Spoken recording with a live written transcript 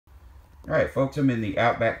All right, folks, I'm in the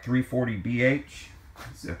Outback 340BH.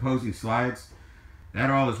 It's opposing slides.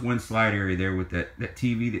 That all is one slide area there with that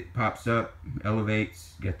TV that pops up,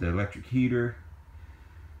 elevates. Got the electric heater.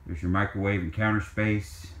 There's your microwave and counter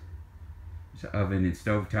space. There's an oven and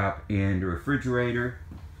stovetop and a refrigerator.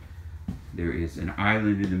 There is an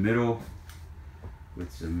island in the middle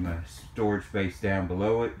with some storage space down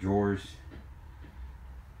below it, drawers.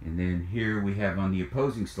 And then here we have on the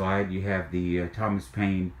opposing slide, you have the Thomas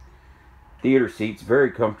Paine theater seats, very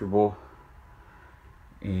comfortable,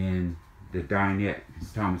 and the dinette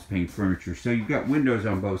is Thomas Paine furniture. So you've got windows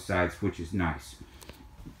on both sides, which is nice.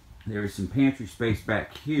 There is some pantry space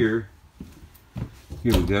back here.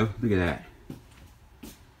 Here we go. Look at that.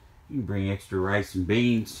 You can bring extra rice and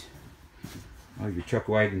beans, all your chuck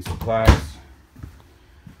wagon supplies.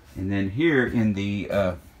 And then here in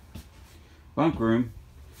the bunk room,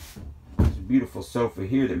 there's a beautiful sofa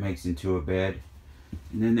here that makes into a bed.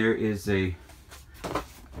 And then there is a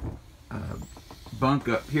bunk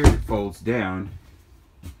up here that folds down.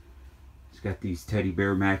 It's got these teddy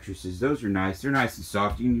bear mattresses. Those are nice. They're nice and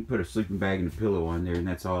soft. You can put a sleeping bag and a pillow on there, and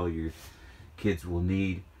that's all your kids will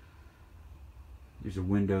need. There's a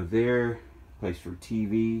window there, place for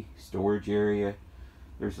TV, storage area.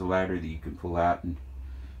 There's a ladder that you can pull out and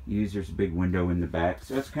use. There's a big window in the back,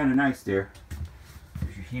 so that's kind of nice there.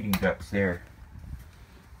 There's your heating ducts there.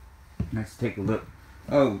 Let's take a look.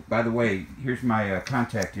 Oh, by the way, here's my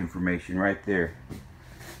contact information right there.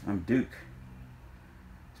 I'm Duke.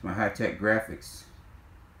 It's my high-tech graphics.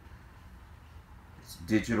 It's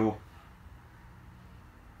digital.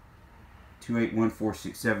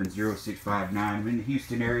 281-467-0659. I'm in the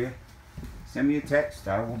Houston area. Send me a text.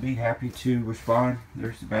 I will be happy to respond.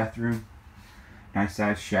 There's the bathroom. Nice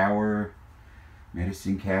size shower,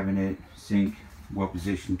 medicine cabinet, sink,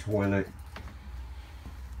 well-positioned toilet.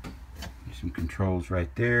 Some controls right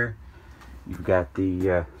there. You've got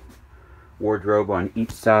the wardrobe on each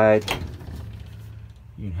side.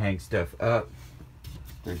 You can hang stuff up.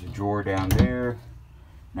 There's a drawer down there.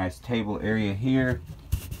 Nice table area here.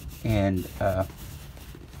 And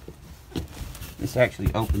this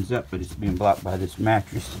actually opens up, but it's being blocked by this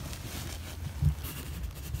mattress.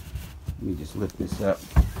 Let me just lift this up.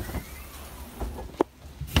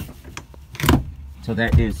 So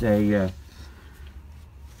that is a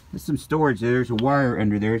there's some storage there. There's a wire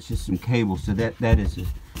under there. It's just some cable. So that is a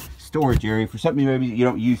storage area for something maybe you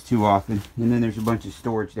don't use too often. And then there's a bunch of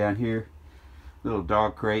storage down here. Little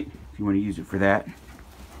dog crate if you want to use it for that.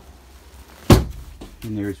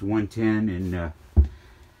 And there's 110 and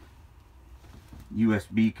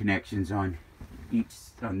USB connections on each.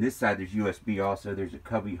 On this side there's USB also. There's a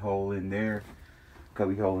cubby hole in there.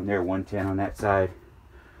 Cubby hole in there. 110 on that side.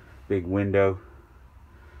 Big window.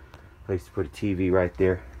 Place to put a TV right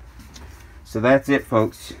there. So that's it,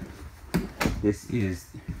 folks. This is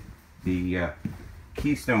the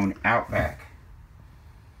Keystone Outback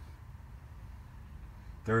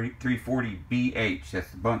 340BH.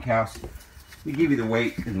 That's the bunkhouse. Let me give you the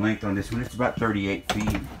weight and length on this one. It's about 38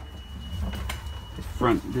 feet.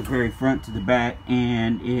 The very front to the back,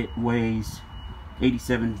 and it weighs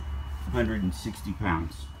 8,760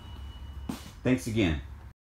 pounds. Thanks again.